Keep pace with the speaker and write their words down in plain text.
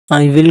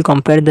I will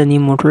compare the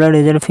new Motorola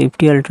Razr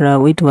 50 Ultra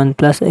with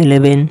OnePlus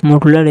 11.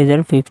 Motorola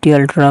Razr 50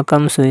 Ultra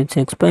comes with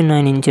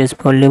 6.9 inches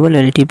foldable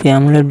LTP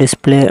AMOLED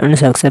display and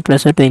success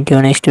ratio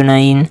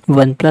 21:9.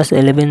 OnePlus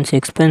 11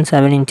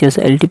 6.7 inches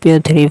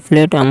LTP 3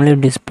 flat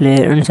AMOLED display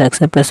and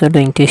success ratio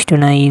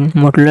 20:9.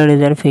 Motorola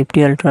Razr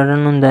 50 Ultra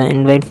run on the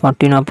Android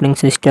 14 operating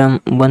system.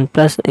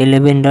 OnePlus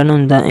 11 run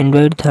on the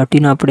Android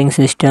 13 operating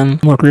system.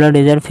 Motorola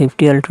Razr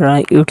 50 Ultra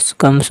it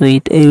comes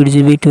with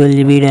 8GB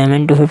 12GB RAM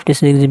and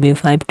 256GB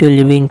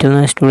 512GB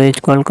internal storage.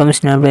 Qualcomm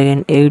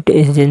Snapdragon 8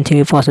 Gen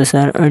 3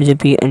 processor,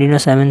 8GB Adreno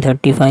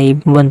 735.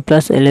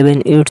 OnePlus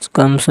 11 it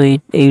comes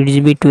with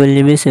 8GB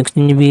 12GB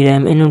 16GB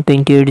RAM and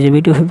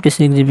 28GB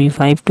 256GB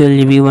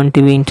 512GB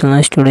 1TB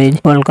internal storage.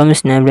 Qualcomm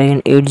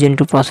Snapdragon 8 Gen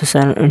 2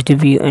 processor,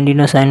 8GB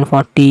Adreno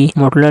 740.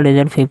 Motorola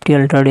Razr 50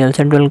 Ultra real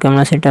set dual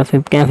camera setup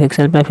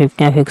 50MP by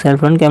 50MP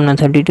front camera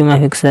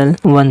 32MP.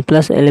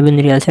 OnePlus 11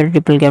 real set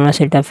triple camera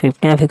setup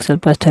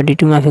 50MP plus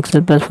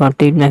 32MP plus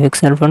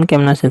 48MP front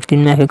camera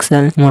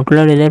 16MP.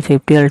 Motorola Razr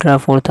 50 Ultra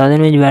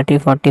 4000 mAh battery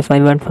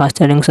 45W fast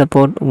charging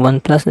support.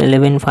 OnePlus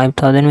 11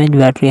 5000 mAh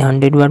battery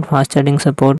 100W fast charging support.